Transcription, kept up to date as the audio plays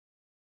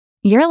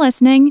You're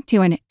listening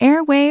to an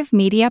Airwave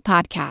Media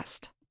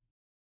Podcast.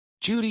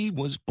 Judy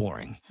was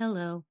boring.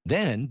 Hello.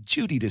 Then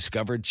Judy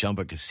discovered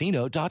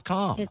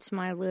ChumbaCasino.com. It's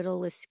my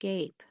little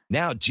escape.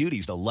 Now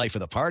Judy's the life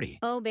of the party.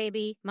 Oh,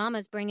 baby,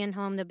 mama's bringing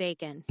home the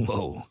bacon.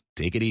 Whoa,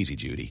 take it easy,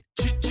 Judy.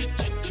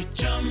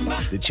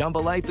 The Chumba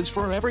life is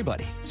for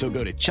everybody. So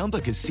go to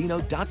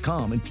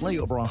ChumbaCasino.com and play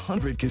over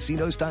 100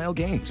 casino-style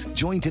games.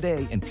 Join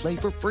today and play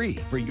for free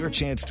for your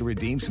chance to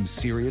redeem some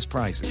serious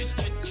prizes.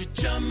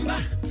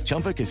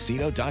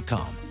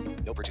 ChumbaCasino.com.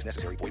 No purchase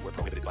necessary. Void where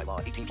prohibited by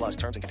law. 18 plus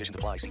terms and conditions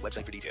apply. See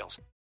website for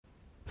details.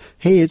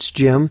 Hey, it's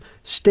Jim.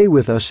 Stay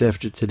with us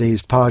after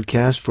today's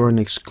podcast for an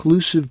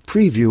exclusive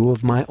preview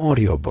of my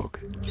audiobook.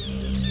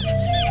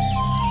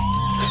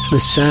 The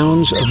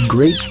Sounds of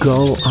Great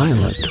Gull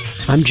Island.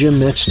 I'm Jim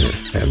Metzner,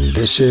 and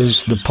this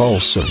is The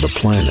Pulse of the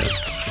Planet.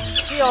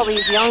 See all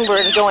these young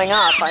birds going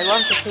up. I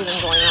love to see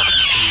them going up.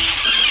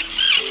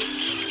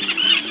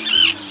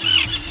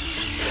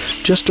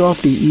 Just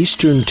off the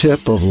eastern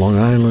tip of Long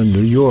Island,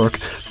 New York,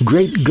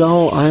 Great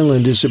Gull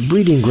Island is a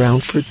breeding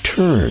ground for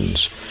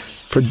terns.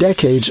 For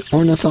decades,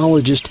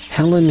 ornithologist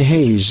Helen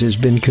Hayes has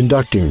been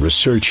conducting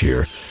research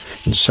here.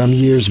 And some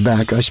years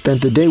back, I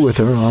spent the day with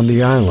her on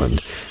the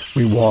island.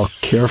 We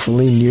walked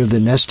carefully near the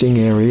nesting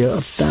area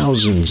of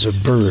thousands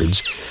of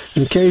birds.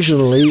 And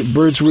occasionally,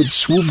 birds would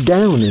swoop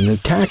down and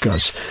attack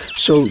us.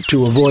 So,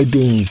 to avoid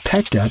being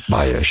pecked at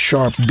by a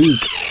sharp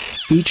beak,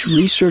 each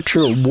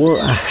researcher wore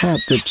a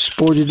hat that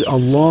sported a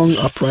long,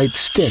 upright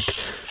stick,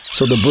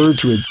 so the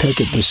birds would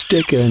peck at the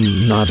stick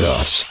and not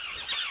us.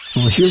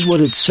 Well, here's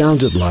what it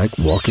sounded like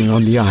walking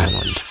on the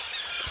island.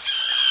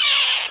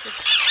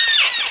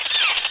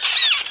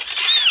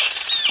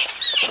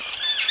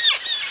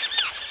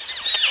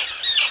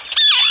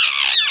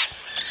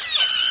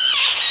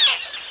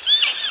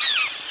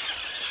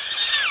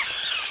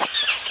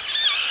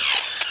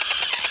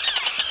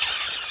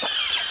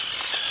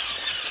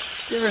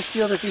 You ever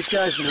feel that these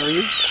guys know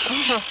you?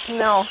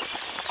 No.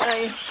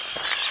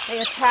 They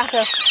attack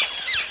us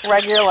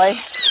regularly.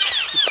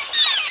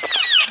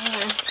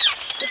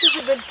 This is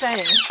a good thing.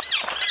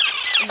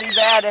 It'd be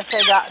bad if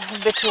they got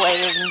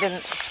habituated and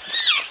didn't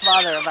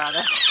bother about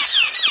it.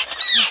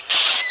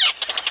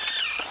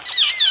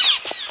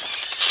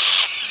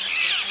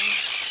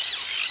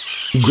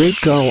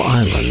 Great Gull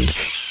Island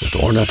with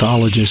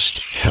ornithologist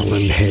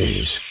Helen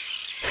Hayes.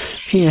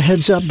 Hey, a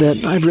heads up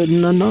that I've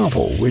written a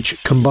novel which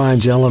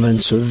combines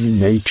elements of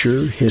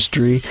nature,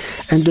 history,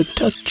 and a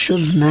touch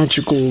of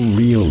magical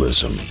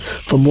realism.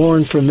 For more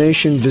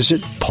information,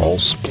 visit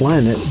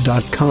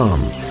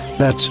pulseplanet.com.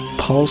 That's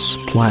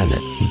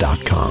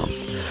pulseplanet.com.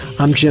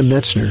 I'm Jim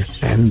Metzner,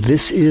 and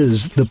this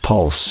is The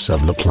Pulse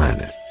of the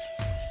Planet.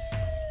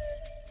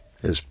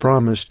 As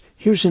promised,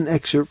 here's an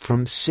excerpt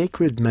from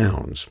Sacred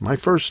Mounds, my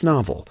first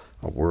novel,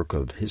 a work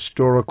of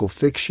historical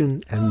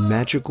fiction and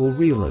magical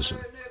realism.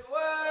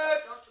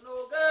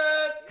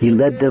 He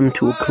led them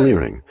to a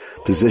clearing,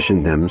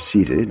 positioned them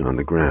seated on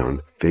the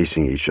ground,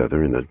 facing each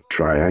other in a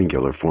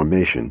triangular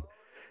formation,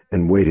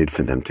 and waited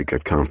for them to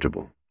get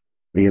comfortable.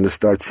 "We going to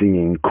start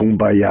singing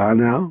Kumbaya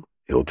now?"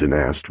 Hilton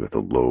asked with a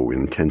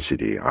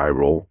low-intensity eye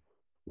roll.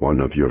 "One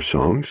of your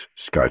songs?"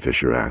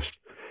 Skyfisher asked.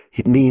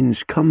 "It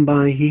means come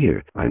by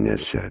here,"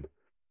 Inez said.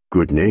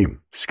 "Good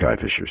name,"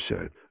 Skyfisher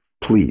said.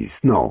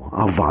 "Please, no,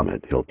 I'll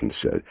vomit," Hilton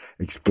said,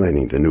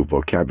 explaining the new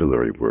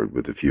vocabulary word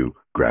with a few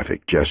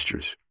graphic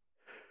gestures.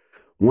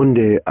 "One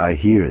day I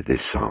hear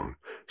this song,"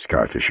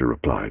 Skyfisher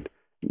replied.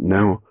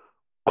 "Now,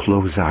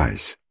 close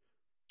eyes."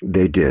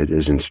 They did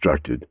as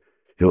instructed,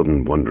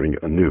 Hilton wondering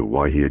anew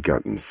why he had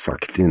gotten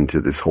sucked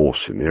into this whole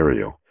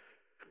scenario.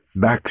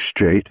 "Back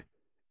straight,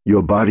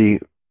 your body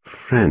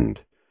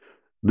friend.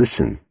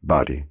 Listen,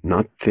 body,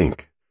 not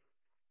think."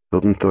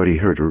 Hilton thought he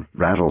heard a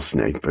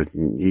rattlesnake, but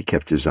he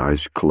kept his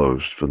eyes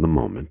closed for the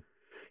moment.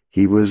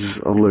 He was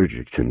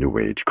allergic to New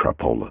Age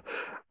crapola.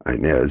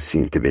 Inez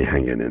seemed to be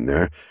hanging in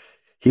there.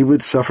 He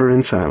would suffer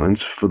in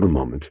silence for the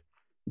moment.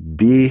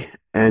 "Be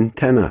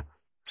antenna,"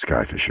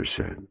 Skyfisher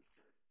said.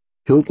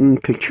 Hilton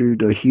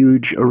pictured a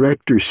huge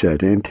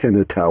erector-set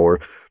antenna tower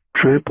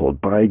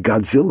trampled by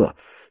Godzilla,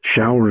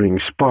 showering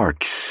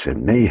sparks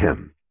and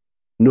mayhem.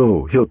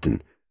 "No,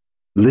 Hilton,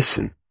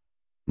 listen."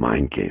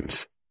 Mind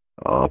games.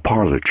 A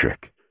parlor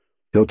trick.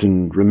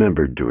 Hilton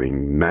remembered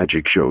doing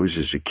magic shows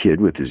as a kid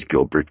with his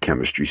Gilbert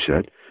chemistry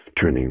set,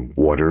 turning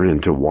water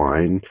into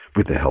wine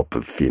with the help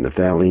of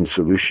phenolphthalein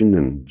solution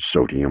and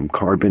sodium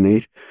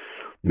carbonate.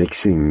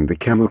 Mixing the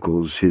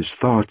chemicals, his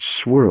thoughts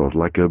swirled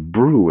like a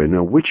brew in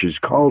a witch's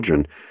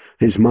cauldron,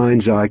 his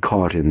mind's eye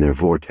caught in their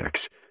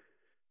vortex.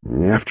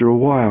 After a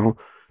while,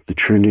 the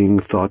churning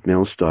thought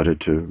mill started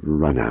to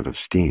run out of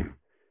steam.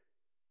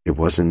 It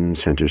wasn't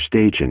center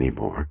stage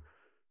anymore.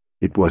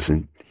 It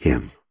wasn't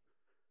him.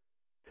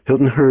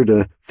 Hilton heard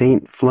a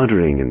faint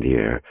fluttering in the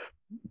air,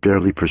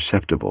 barely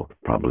perceptible,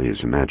 probably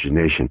his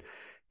imagination.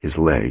 His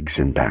legs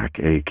and back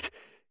ached.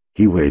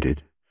 He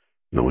waited.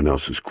 No one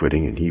else was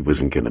quitting, and he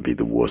wasn't going to be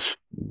the wuss.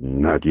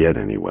 Not yet,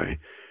 anyway.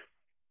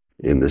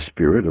 In the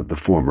spirit of the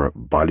former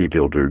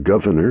bodybuilder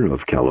governor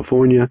of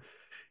California,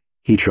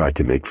 He tried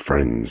to make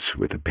friends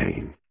with the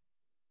pain.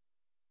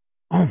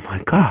 "Oh,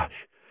 my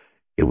gosh."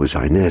 It was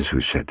Inez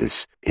who said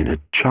this in a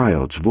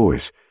child's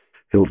voice.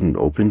 Hilton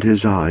opened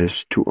his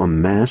eyes to a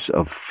mass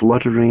of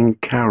fluttering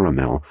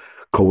caramel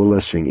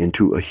coalescing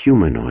into a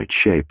humanoid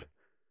shape.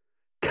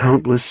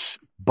 Countless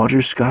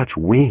butterscotch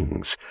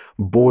wings,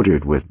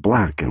 bordered with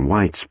black and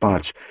white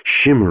spots,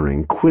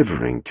 shimmering,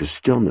 quivering to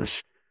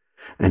stillness.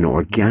 An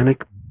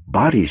organic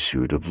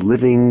bodysuit of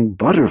living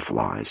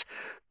butterflies,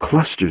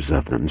 clusters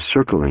of them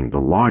circling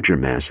the larger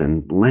mass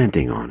and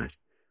landing on it.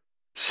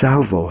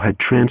 Salvo had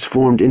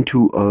transformed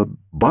into a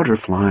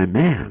butterfly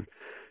man,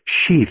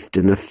 sheathed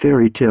in a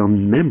fairy tale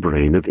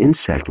membrane of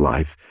insect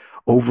life,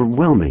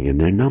 overwhelming in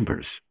their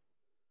numbers.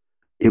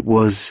 It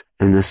was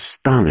an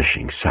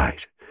astonishing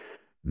sight.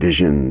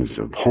 Visions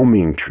of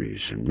homing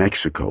trees in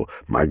Mexico,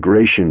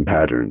 migration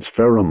patterns,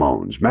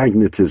 pheromones,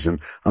 magnetism,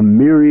 a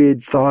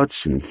myriad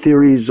thoughts and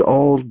theories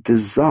all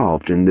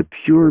dissolved in the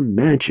pure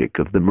magic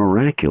of the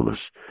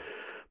miraculous.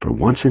 For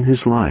once in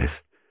his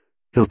life,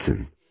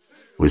 Hilton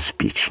was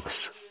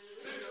speechless.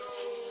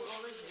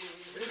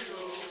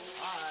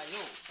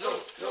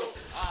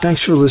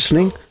 Thanks for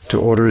listening. To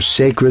order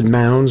Sacred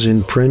Mounds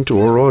in print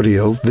or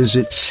audio,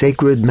 visit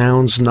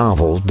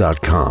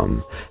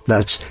sacredmoundsnovel.com.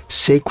 That's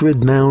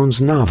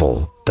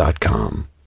sacredmoundsnovel.com.